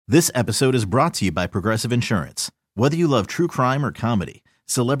This episode is brought to you by Progressive Insurance. Whether you love true crime or comedy,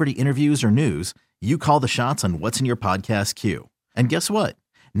 celebrity interviews or news, you call the shots on what's in your podcast queue. And guess what?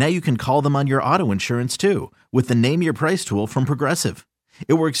 Now you can call them on your auto insurance too with the Name Your Price tool from Progressive.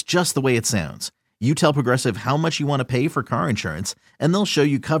 It works just the way it sounds. You tell Progressive how much you want to pay for car insurance, and they'll show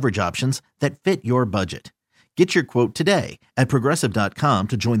you coverage options that fit your budget. Get your quote today at Progressive.com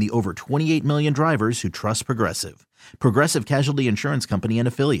to join the over 28 million drivers who trust Progressive. Progressive Casualty Insurance Company and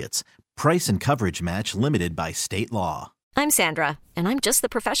Affiliates. Price and coverage match limited by state law. I'm Sandra, and I'm just the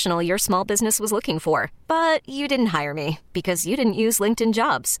professional your small business was looking for. But you didn't hire me because you didn't use LinkedIn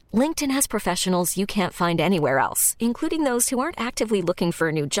Jobs. LinkedIn has professionals you can't find anywhere else, including those who aren't actively looking for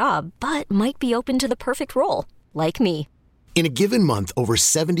a new job, but might be open to the perfect role, like me. In a given month, over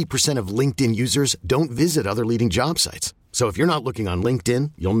 70% of LinkedIn users don't visit other leading job sites. So if you're not looking on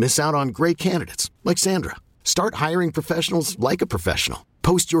LinkedIn, you'll miss out on great candidates like Sandra. Start hiring professionals like a professional.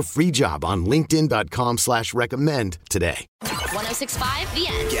 Post your free job on linkedin.com/recommend today. 106.5 The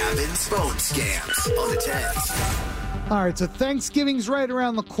End. Gavin's phone scams on the 10s. All right, so Thanksgiving's right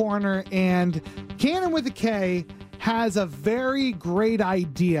around the corner, and Kannon with a K has a very great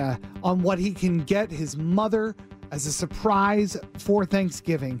idea on what he can get his mother as a surprise for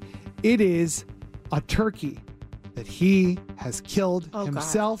Thanksgiving. It is a turkey that he has killed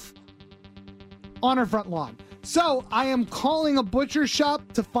himself on her front lawn. So I am calling a butcher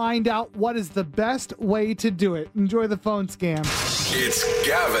shop to find out what is the best way to do it. Enjoy the phone scam. It's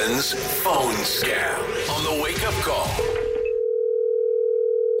Gavin's phone scam on the Wake Up Call.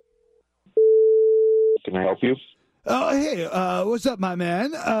 Can I help you? Oh, hey, what's up, my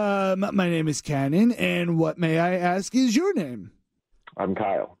man? My name is Kannon, and what, may I ask, is your name? I'm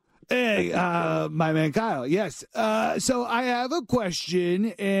Kyle. Hey, my man Kyle, yes. So I have a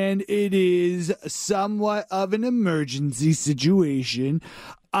question, and it is somewhat of an emergency situation.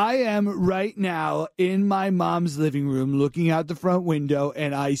 I am right now in my mom's living room looking out the front window,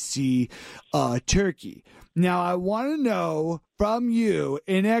 and I see a turkey. Now, I want to know from you,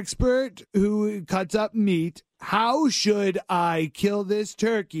 an expert who cuts up meat, how should I kill this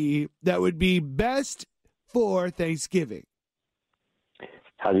turkey that would be best for Thanksgiving?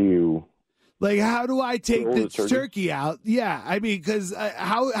 How do you... how do I take this turkey? turkey out? Yeah, I mean, because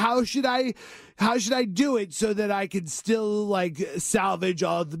how should I do it so that I can still salvage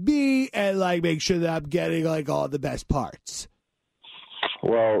all the meat and make sure that I'm getting all the best parts?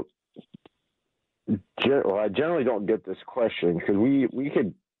 Well, I generally don't get this question because we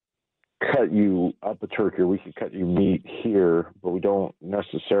could cut you up a turkey, or we could cut you meat here, but we don't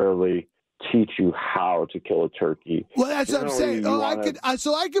necessarily teach you how to kill a turkey. Well, that's what I'm saying. Generally,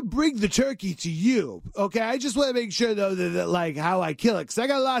 I could bring the turkey to you. Okay, I just want to make sure though that how I kill it, because I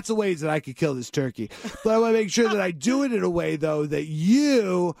got lots of ways that I could kill this turkey, but I want to make sure that I do it in a way though that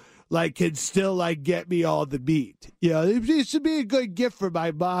you can still get me all the meat. It should be a good gift for my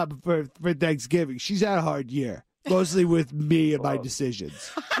mom for Thanksgiving. She's had a hard year, mostly with me and my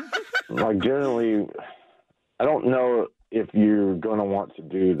decisions. Generally, I don't know if you're going to want to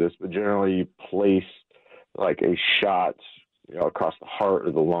do this, but generally you place a shot across the heart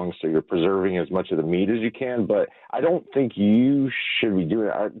or the lungs, so you're preserving as much of the meat as you can. But I don't think you should be doing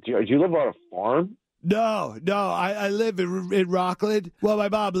it. Do you live on a farm? No, I live in Rockland. Well, my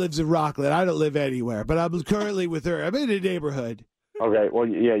mom lives in Rockland. I don't live anywhere, but I'm currently with her. I'm in a neighborhood. Okay, well,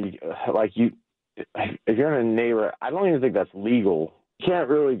 yeah, if you're in a neighbor, I don't even think that's legal. You can't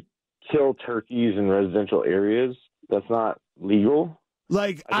really kill turkeys in residential areas. That's not legal.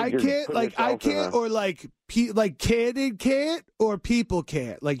 I can't, or Kannon can't, or people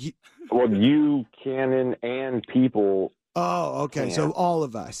can't. Well, you, Kannon, and people. Oh, okay. Can't. So all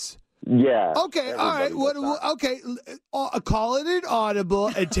of us. Yeah. Okay. All right. Okay. Call it an audible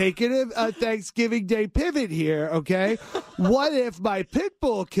and take it a Thanksgiving Day pivot here. Okay. What if my pit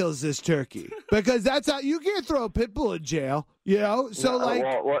bull kills this turkey? Because that's how you can't throw a pit bull in jail. So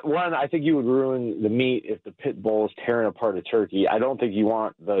one, I think you would ruin the meat if the pit bull is tearing apart a turkey. I don't think you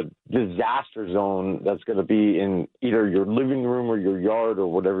want the disaster zone that's going to be in either your living room or your yard or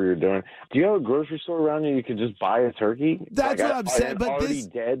whatever you're doing. Do you have a grocery store around you could just buy a turkey? That's what I'm saying. But already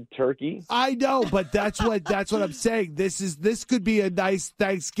dead turkey. I know, but that's what I'm saying. This could be a nice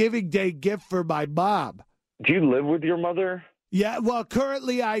Thanksgiving Day gift for my mom. Do you live with your mother? Yeah. Well,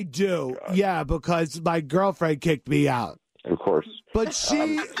 currently I do. God. Yeah, because my girlfriend kicked me out. Of course. But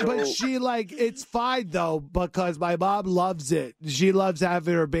it's fine though, because my mom loves it. She loves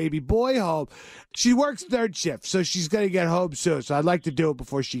having her baby boy home. She works third shift, so she's going to get home soon. So I'd like to do it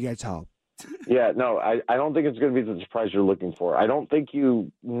before she gets home. Yeah, no, I don't think it's going to be the surprise you're looking for. I don't think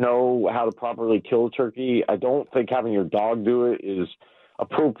you know how to properly kill a turkey. I don't think having your dog do it is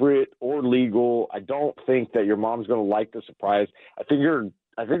appropriate or legal. I don't think that your mom's going to like the surprise. I think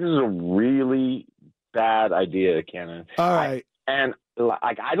this is a really bad idea, Kannon. All right. I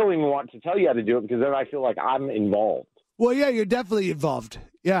don't even want to tell you how to do it because then I feel like I'm involved. Well, yeah, you're definitely involved.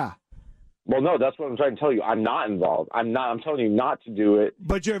 Yeah. Well, no, that's what I'm trying to tell you. I'm not involved. I'm telling you not to do it.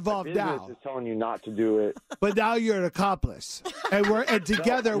 But you're involved now. Business is telling you not to do it. But now you're an accomplice, and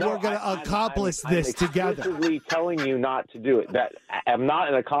together we're going to accomplish this together. I'm explicitly telling you not to do it. That I'm not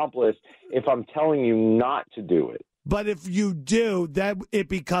an accomplice if I'm telling you not to do it. But if you do, then it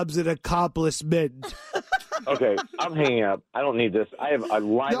becomes an accomplishment. Okay, I'm hanging up. I don't need this. I have a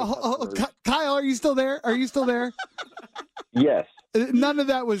line. Kyle, are you still there? Are you still there? Yes. None of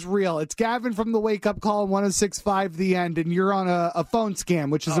that was real. It's Gavin from the Wake Up Call 106.5 The End, and you're on a phone scam,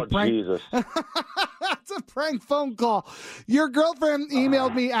 which is a prank. Jesus. It's a prank phone call. Your girlfriend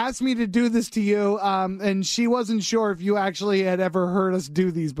emailed me, asked me to do this to you, and she wasn't sure if you actually had ever heard us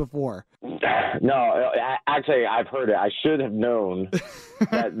do these before. No, actually, I've heard it. I should have known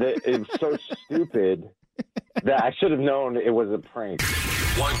that it's so stupid that I should have known it was a prank.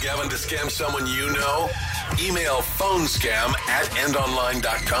 Want Gavin to scam someone you know? Email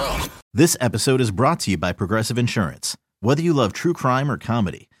phonescam@endonline.com. This episode is brought to you by Progressive Insurance. Whether you love true crime or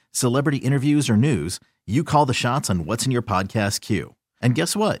comedy, celebrity interviews or news, you call the shots on what's in your podcast queue. And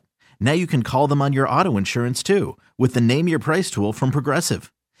guess what? Now you can call them on your auto insurance too with the Name Your Price tool from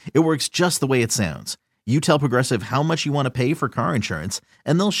Progressive. It works just the way it sounds. You tell Progressive how much you want to pay for car insurance,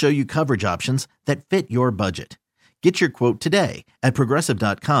 and they'll show you coverage options that fit your budget. Get your quote today at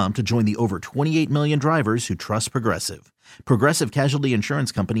Progressive.com to join the over 28 million drivers who trust Progressive. Progressive Casualty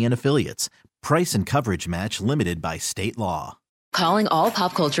Insurance Company and Affiliates. Price and coverage match limited by state law. Calling all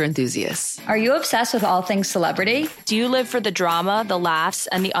pop culture enthusiasts. Are you obsessed with all things celebrity? Do you live for the drama, the laughs,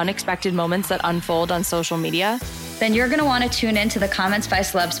 and the unexpected moments that unfold on social media? Then you're going to want to tune in to the Comments by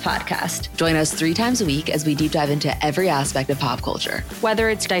Celebs podcast. Join us 3 times a week as we deep dive into every aspect of pop culture. Whether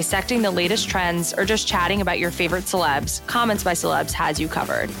it's dissecting the latest trends or just chatting about your favorite celebs, Comments by Celebs has you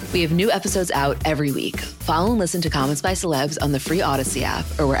covered. We have new episodes out every week. Follow and listen to Comments by Celebs on the free Odyssey app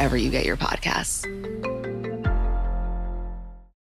or wherever you get your podcasts.